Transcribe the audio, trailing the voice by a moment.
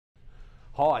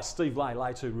Hi, Steve Lay,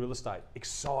 Lay 2 Real Estate.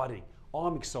 Exciting.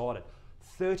 I'm excited.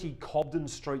 30 Cobden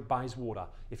Street, Bayswater.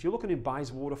 If you're looking in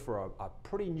Bayswater for a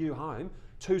pretty new home,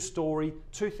 2-storey,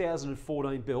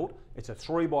 2014 built, it's a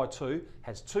 3x2,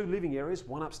 has 2 living areas,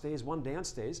 one upstairs, one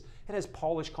downstairs. It has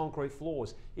polished concrete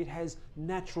floors. It has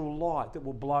natural light that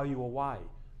will blow you away.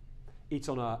 It's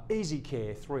on a easy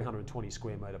care 320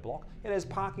 square metre block. It has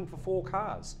parking for 4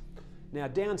 cars. Now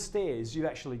downstairs you've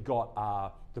actually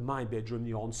got the main bedroom,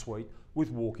 the ensuite with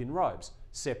walk-in robes,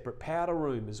 separate powder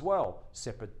room as well,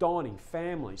 separate dining,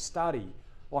 family, study.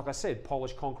 Like I said,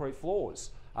 polished concrete floors,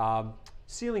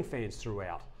 ceiling fans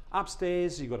throughout.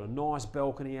 Upstairs you've got a nice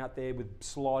balcony out there with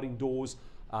sliding doors,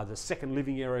 the second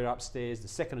living area upstairs, the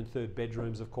second and third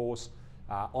bedrooms of course,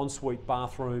 ensuite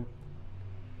bathroom.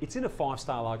 It's in a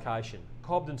 5-star location,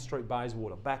 Cobden Street,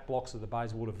 Bayswater, back blocks of the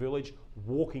Bayswater village,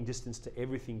 walking distance to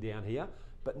everything down here,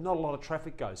 but not a lot of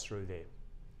traffic goes through there.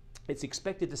 It's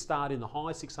expected to start in the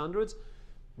high 600s,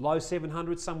 low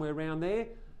 700s, somewhere around there.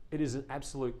 It is an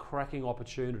absolute cracking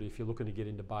opportunity if you're looking to get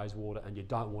into Bayswater and you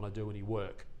don't want to do any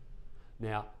work.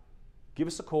 Now, give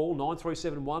us a call,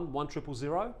 9371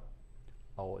 1000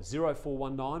 or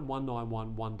 0419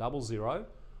 191 100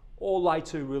 or Lay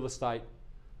 2 Real Estate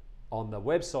on the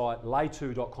website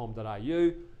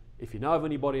lay2.com.au. If you know of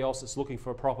anybody else that's looking for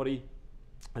a property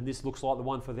and this looks like the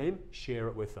one for them, share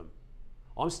it with them.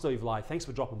 I'm Steve Lay. Thanks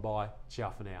for dropping by. Ciao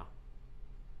for now.